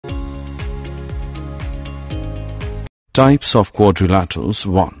Types of quadrilaterals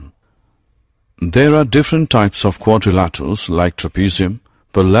 1. There are different types of quadrilaterals like trapezium,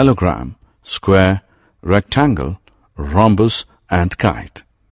 parallelogram, square, rectangle, rhombus and kite.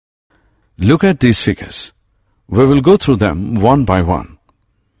 Look at these figures. We will go through them one by one.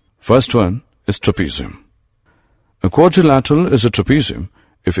 First one is trapezium. A quadrilateral is a trapezium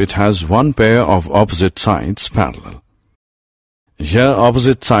if it has one pair of opposite sides parallel. Here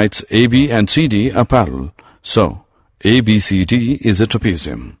opposite sides AB and CD are parallel, so ABCD is a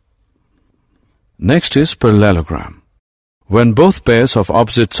trapezium. Next is parallelogram. When both pairs of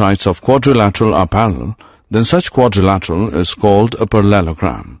opposite sides of quadrilateral are parallel, then such quadrilateral is called a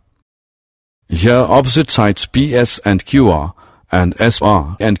parallelogram. Here opposite sides PS and QR and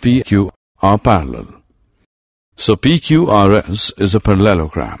SR and PQ are parallel. So PQRS is a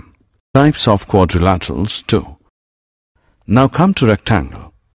parallelogram. Types of quadrilaterals 2. Now come to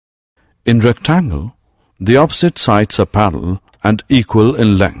rectangle. In rectangle, the opposite sides are parallel and equal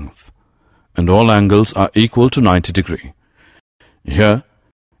in length, and all angles are equal to 90 degrees. Here,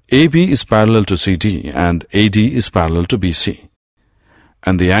 AB is parallel to CD and AD is parallel to BC,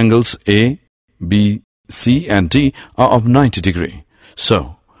 and the angles A, B, C and D are of 90 degrees.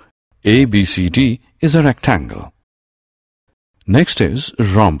 So, ABCD is a rectangle. Next is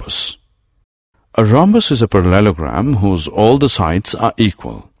rhombus. A rhombus is a parallelogram whose all the sides are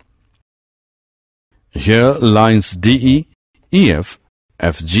equal. Here lines DE, EF,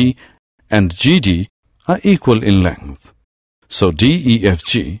 FG and GD are equal in length. So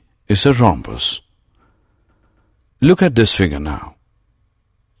DEFG is a rhombus. Look at this figure now.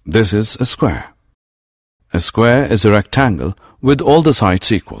 This is a square. A square is a rectangle with all the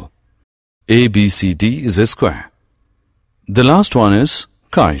sides equal. ABCD is a square. The last one is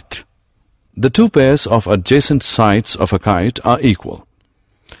kite. The two pairs of adjacent sides of a kite are equal.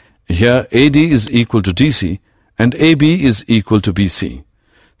 Here AD is equal to DC and AB is equal to BC.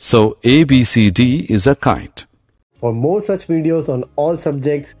 So ABCD is a kite. For more such videos on all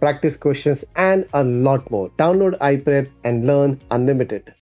subjects, practice questions and a lot more, download iPrep and learn unlimited.